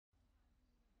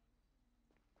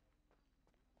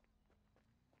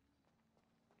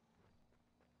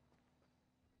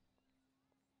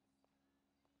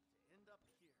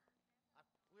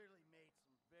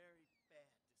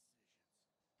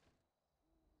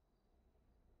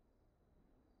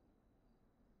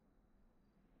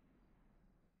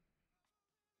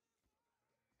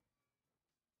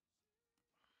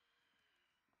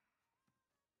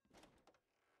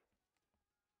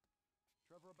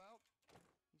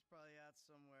out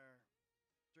somewhere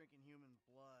drinking human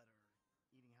blood or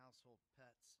eating household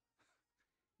pets.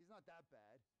 He's not that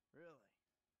bad. Really?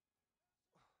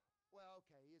 Well,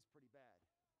 okay, he is pretty bad.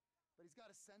 But he's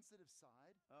got a sensitive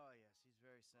side. Oh, yes, he's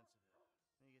very sensitive.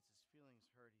 When he gets his feelings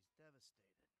hurt, he's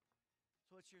devastated.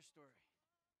 So what's your story?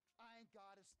 I ain't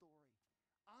got a story.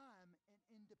 I'm an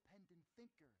independent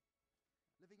thinker.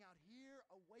 Living out here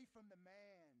away from the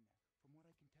man. From what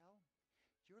I can tell,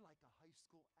 you're like a high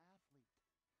school athlete.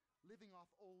 Living off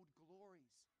old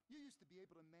glories. You used to be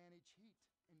able to manage heat.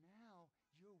 And now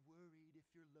you're worried if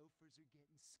your loafers are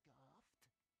getting scuffed.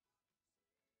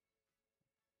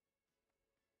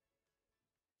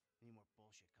 Any more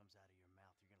bullshit comes out of your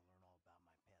mouth, you're gonna learn all about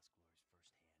my past glories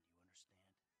firsthand. You understand?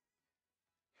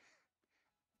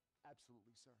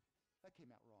 Absolutely, sir. That came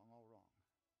out wrong, all wrong.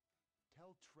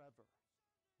 Tell Trevor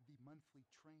the monthly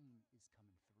train is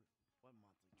coming through. What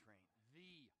monthly train?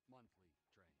 The monthly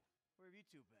train. Where have you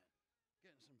two been?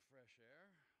 Getting some fresh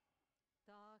air.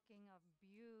 Talking of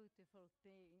beautiful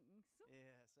things.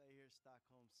 Yes, I hear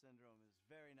Stockholm Syndrome is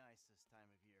very nice this time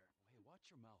of year. Oh, hey,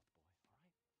 watch your mouth, boy, all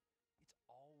right? It's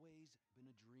always been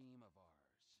a dream of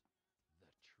ours. The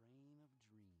train of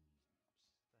dreams.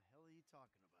 The hell are you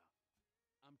talking about?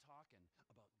 I'm talking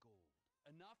about gold.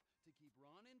 Enough to keep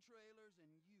Ron in trailers and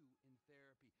you in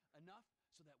therapy. Enough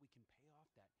so that we can pay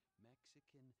off that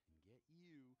Mexican and get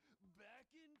you back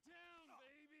in town,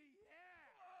 baby!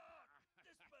 Yeah!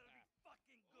 This better be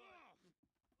fucking good!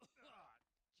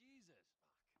 Jesus.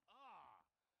 Ah,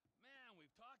 man,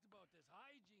 we've talked about this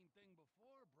hygiene thing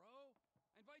before, bro.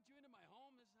 I invite you into my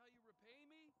home, this is how you repay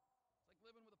me? It's like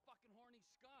living with a fucking horny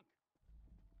skunk.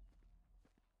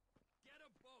 Get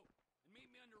a boat and meet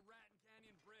me under Raton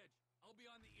Canyon Bridge. I'll be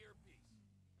on the earpiece.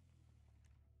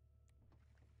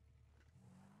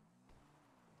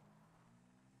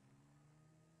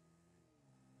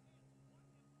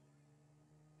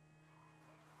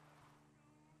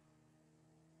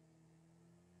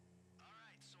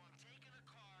 Alright, so I'm taking a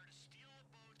car to steal a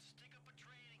boat, stick up a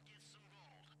train, and get some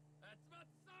gold. That's about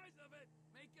the size of it.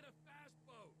 Make it a fast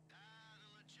boat. The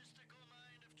logistical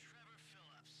mind of Trevor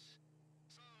Phillips.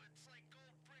 So it's like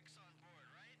gold bricks on board,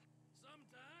 right?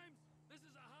 Sometimes. This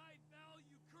is a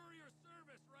high-value courier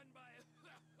service run by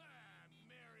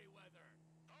Merryweather.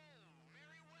 Oh,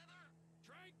 Merryweather?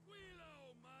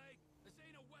 Tranquilo, Mike. This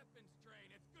ain't a weapons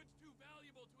train. It's goods too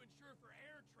valuable to insure for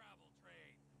air travel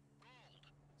trade. Gold.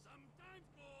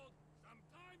 Sometimes gold,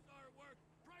 sometimes artwork,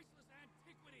 priceless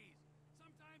antiquities.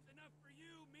 Sometimes enough for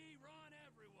you, me, Ron,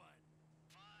 everyone.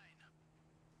 Fine.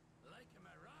 Like a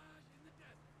mirage in the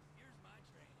desert. Here's my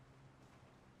train.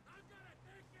 I've got a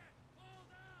ticket!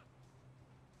 Hold up!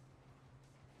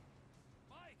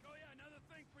 Mike, oh yeah, another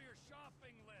thing for your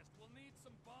shopping list. We'll need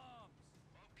some bombs.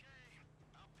 Okay.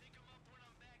 I'll pick them up when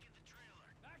I'm back at the trailer.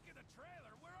 Back at the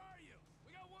trailer? Where are you?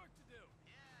 We got work to do.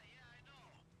 Yeah, I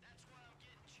know. That's why I'm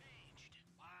getting changed.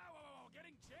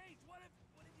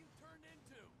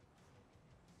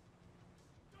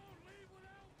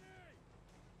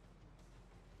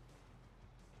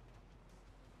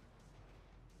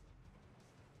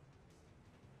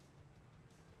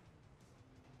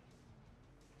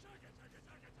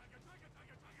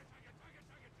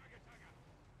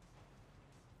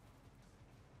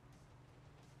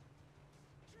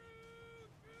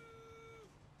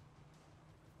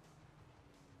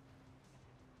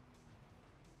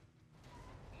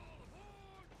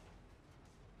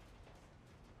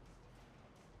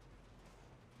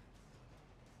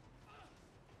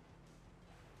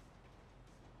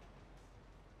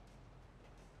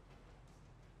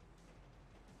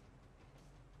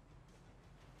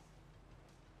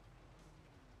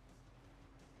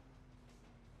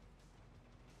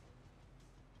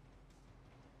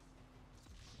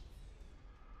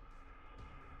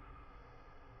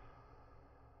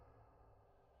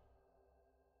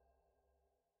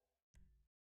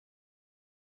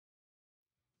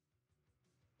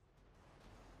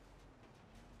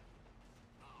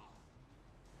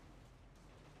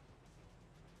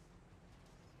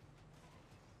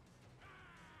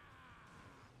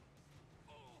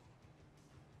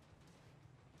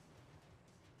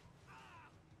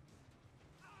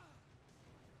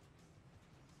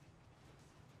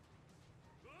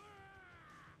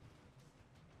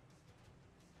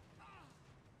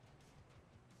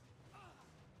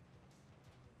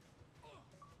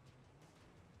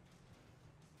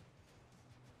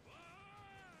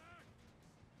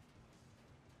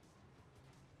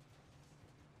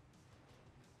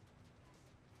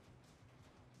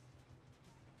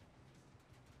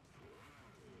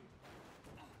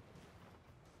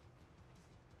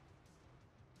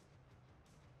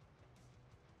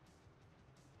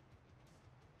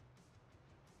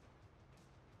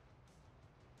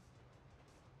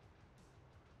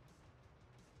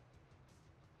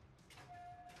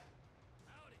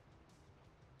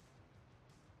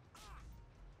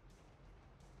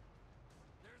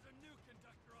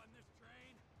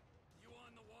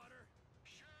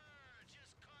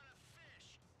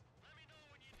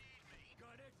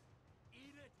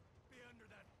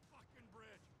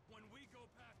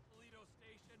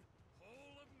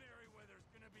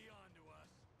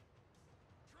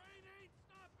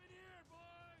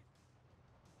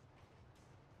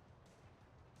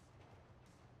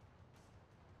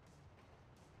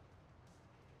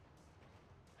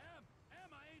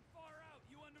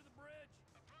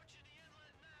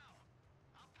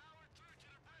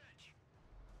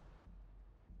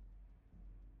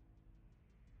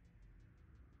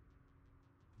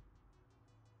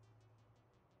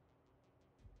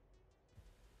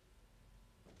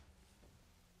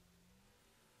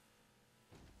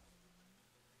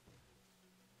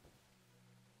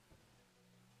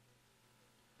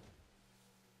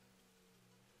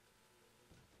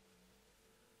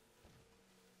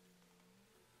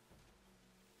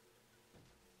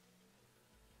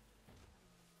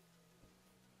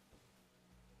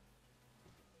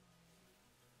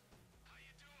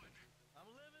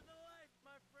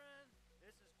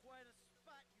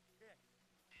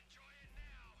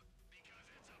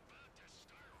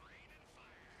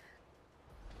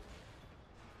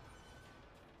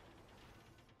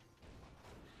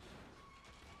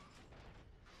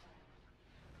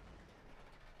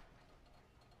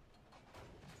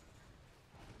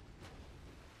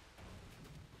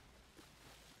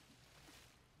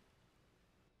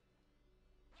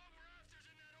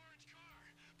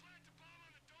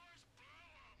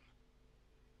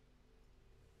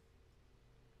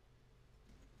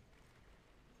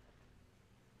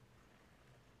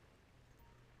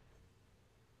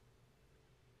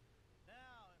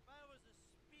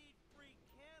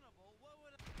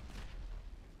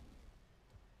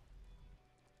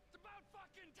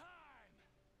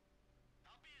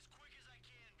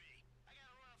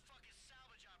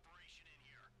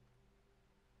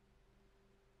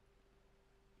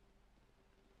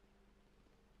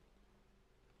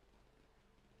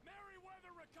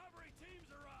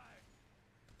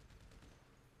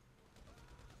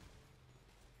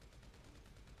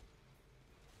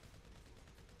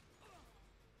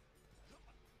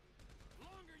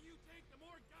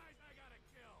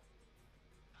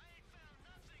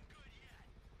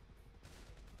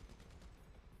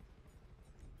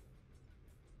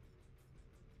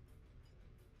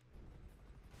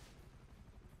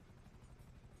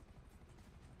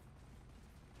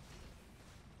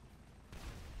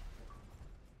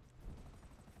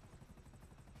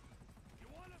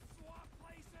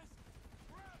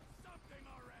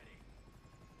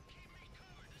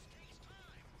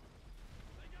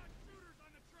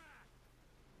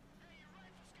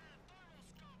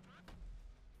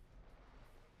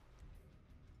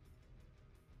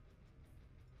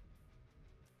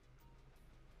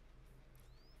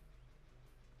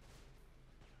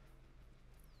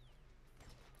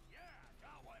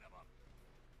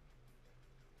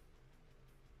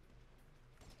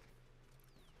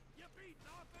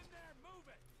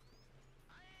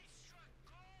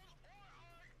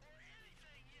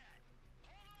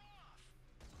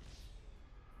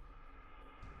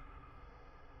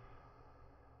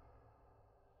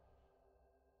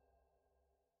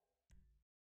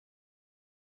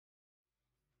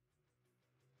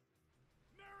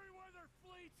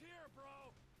 here,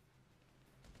 bro!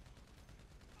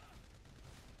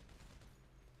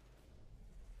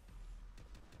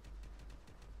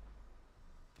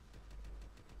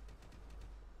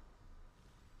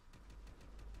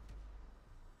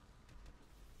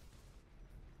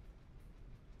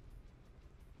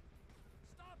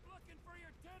 Stop looking for your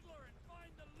diddler and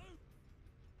find the loot!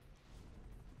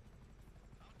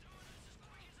 I'm doing this as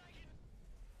quick as I can.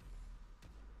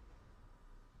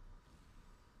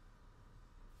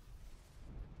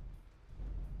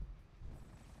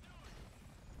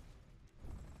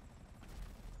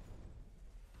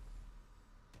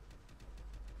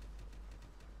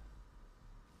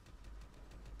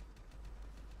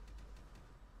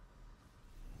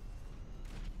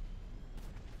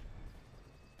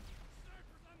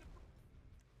 Snipers on the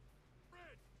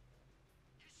bridge!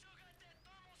 You still got that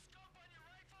thermal scope on your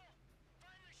rifle?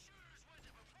 Find the shooters with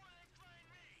it before they find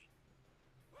me.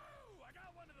 Woo! I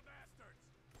got one of the bastards!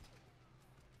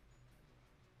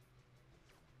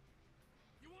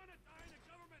 You wanna die in a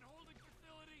government holding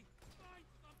facility? Find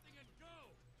something and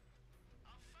go!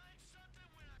 I'll find something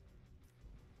when I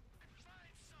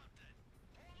find something.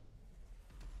 Hold on.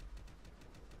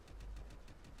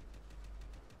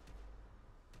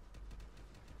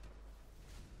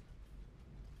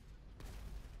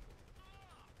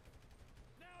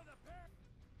 Now the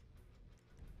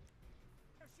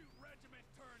parachute regiment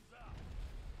turns up!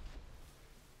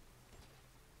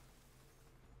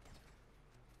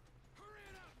 Hurry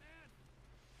it up, man!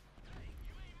 Hey,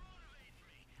 you ain't motivating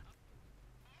me. I'm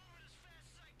moving as fast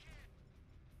as I can.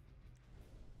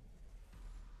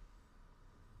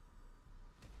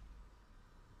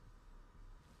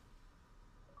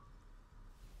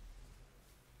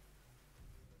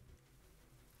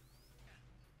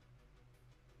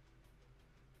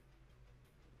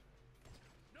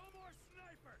 No more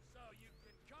snipers, so you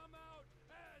can come out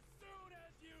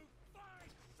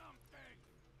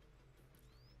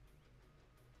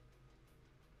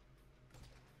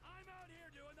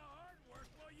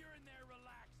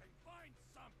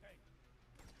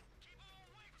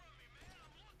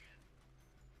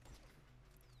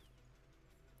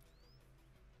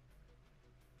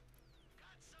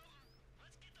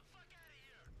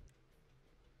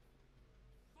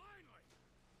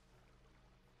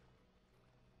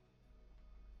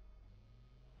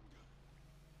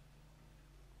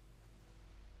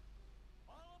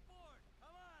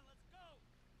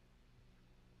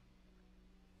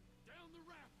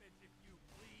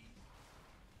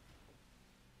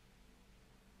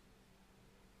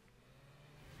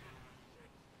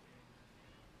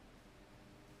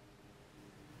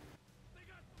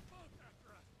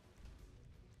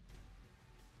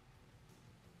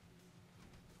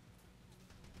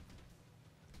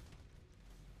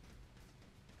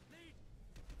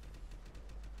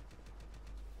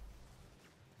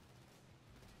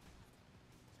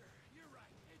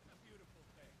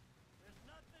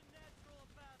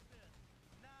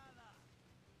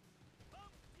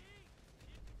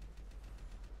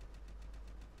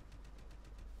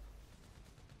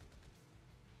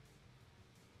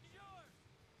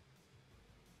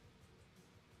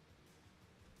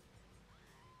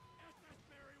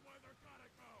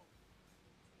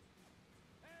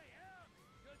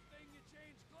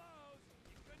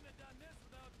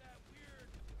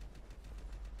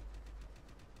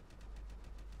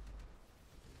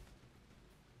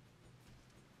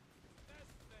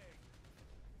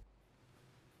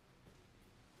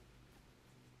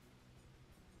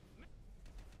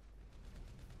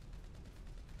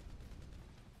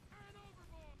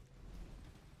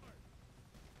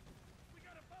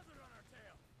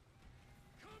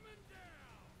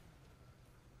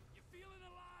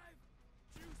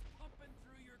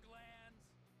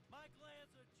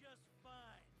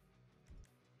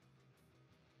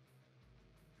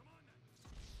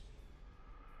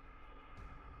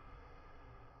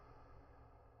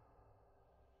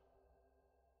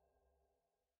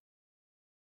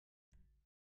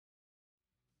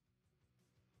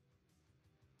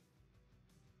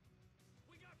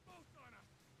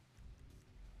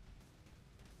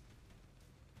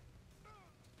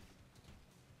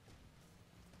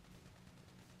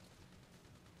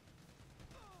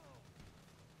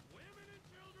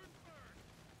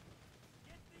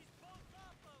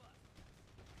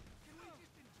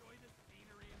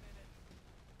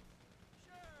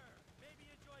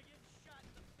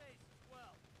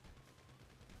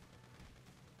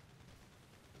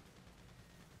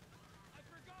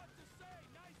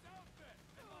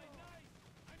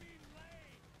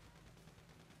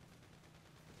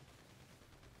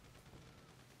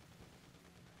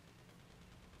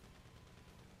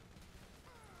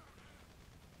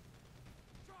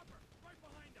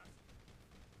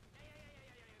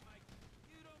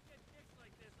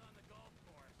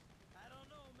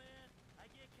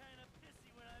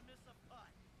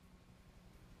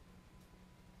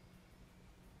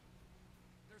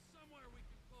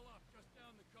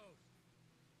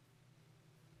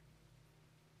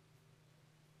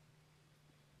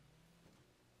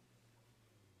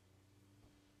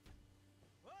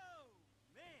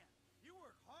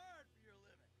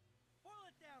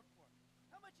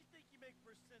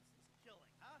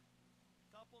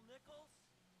couple nickels?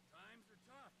 Times are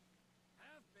tough.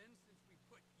 Have been since we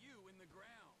put you in the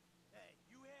ground. Hey,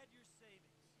 you had your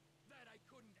savings. That I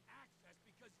couldn't access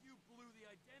because you blew the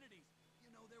identities.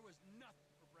 You know, there was nothing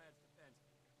for Brad's defense.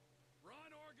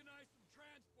 Ron organized some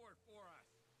transport for us.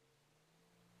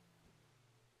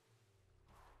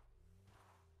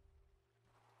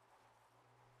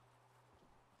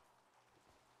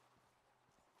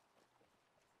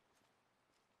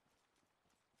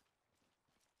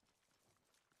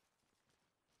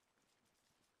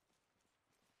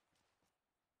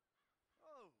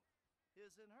 Oh,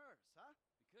 his and hers, huh?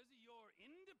 Because of your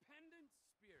independent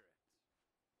spirit.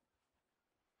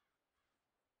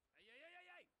 Hey, hey, hey, hey,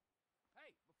 hey!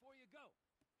 Hey, before you go,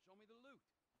 show me the loot.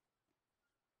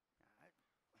 I...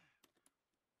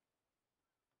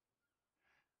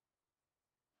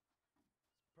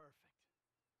 It's perfect.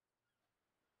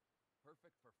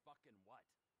 Perfect for fucking what?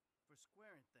 For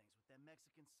squaring things with that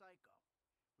Mexican psycho.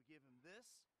 We give him this,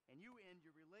 and you end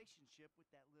your relationship with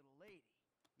that little lady.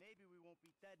 Maybe we won't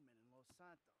be deadmen in Los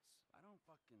Santos. I don't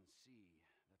fucking see that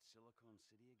Silicon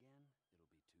City again.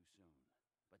 It'll be too soon.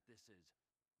 But this is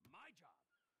my job,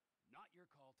 not your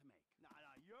call to make. Nah,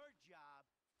 your job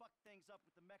fucked things up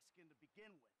with the Mexican to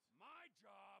begin with. My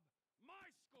job, my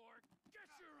score, get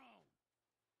your own!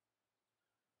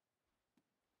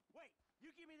 Wait,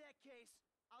 you give me that case,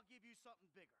 I'll give you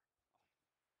something bigger.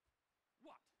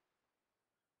 What?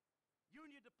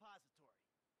 Union Depository.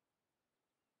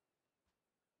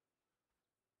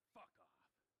 Fuck off.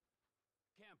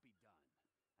 Can't be done.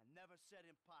 I never said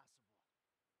impossible.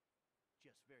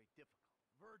 Just very difficult.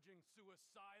 Verging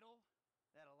suicidal?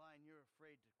 That a line you're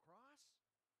afraid to cross?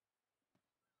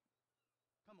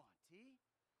 Come on, T.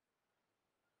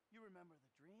 You remember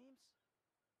the dreams?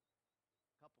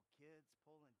 Couple kids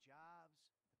pulling jobs,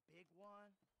 the big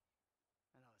one.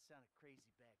 I know it sounded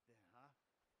crazy back then, huh?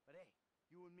 But hey,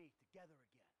 you and me together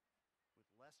again.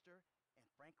 With Lester and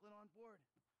Franklin on board,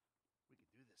 we can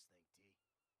do this thing, T.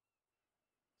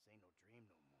 This ain't no dream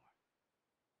no more.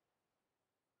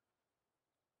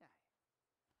 Nah.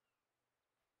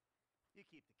 You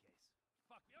keep the case.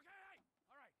 Fuck me. Okay, hey!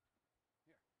 All right.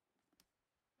 Here.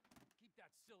 Keep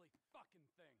that silly fucking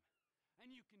thing.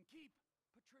 And you can keep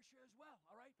Patricia as well,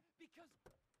 all right? Because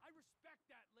I respect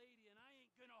that lady and I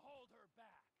ain't gonna hold her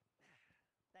back.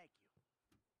 Thank you.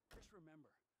 Just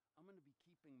remember, I'm gonna be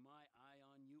keeping my eye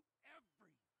on you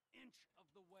every inch of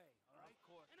the way, all right? Of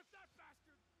course. And if that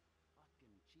bastard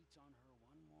fucking cheats on her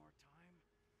one more time,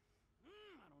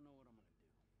 I don't know what I'm gonna do.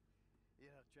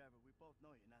 You know, Trevor, we both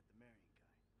know you're not the marrying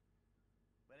kind.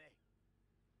 But hey,